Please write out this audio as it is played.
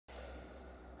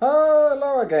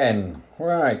Hello again.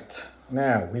 Right,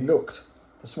 now we looked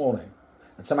this morning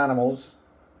at some animals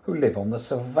who live on the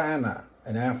savannah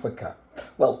in Africa.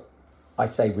 Well, I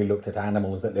say we looked at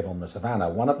animals that live on the savannah.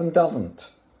 One of them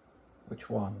doesn't. Which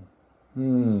one?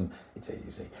 It's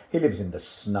easy. He lives in the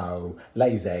snow,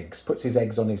 lays eggs, puts his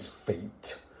eggs on his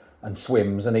feet, and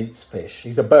swims and eats fish.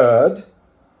 He's a bird,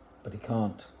 but he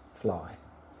can't fly.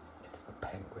 It's the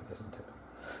penguin, isn't it?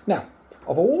 Now,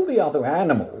 of all the other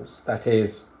animals, that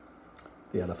is,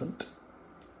 the elephant,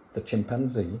 the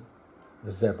chimpanzee,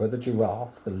 the zebra, the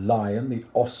giraffe, the lion, the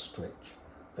ostrich,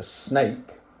 the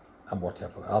snake, and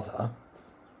whatever other,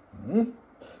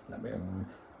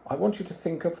 I want you to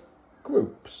think of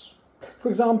groups. For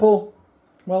example,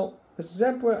 well, the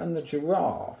zebra and the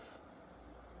giraffe,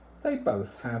 they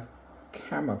both have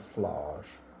camouflage.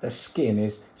 Their skin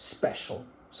is special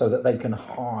so that they can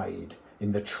hide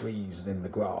in the trees and in the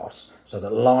grass so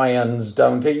that lions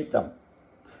don't eat them.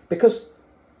 Because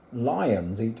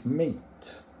lions eat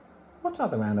meat. What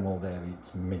other animal there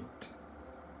eats meat?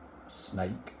 A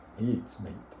snake, he eats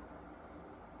meat.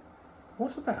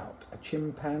 What about a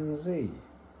chimpanzee?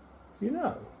 Do you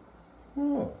know?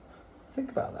 Oh,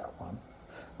 think about that one.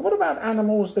 And what about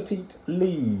animals that eat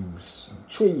leaves, and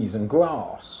trees and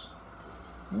grass?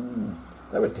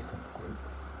 They're a different group.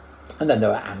 And then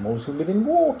there are animals who live in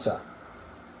water.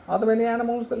 Are there any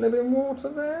animals that live in water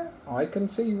there? I can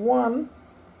see one.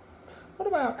 What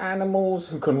about animals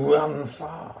who can run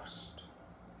fast?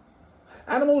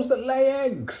 Animals that lay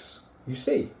eggs. You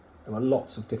see, there are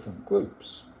lots of different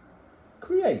groups.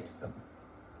 Create them.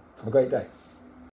 Have a great day.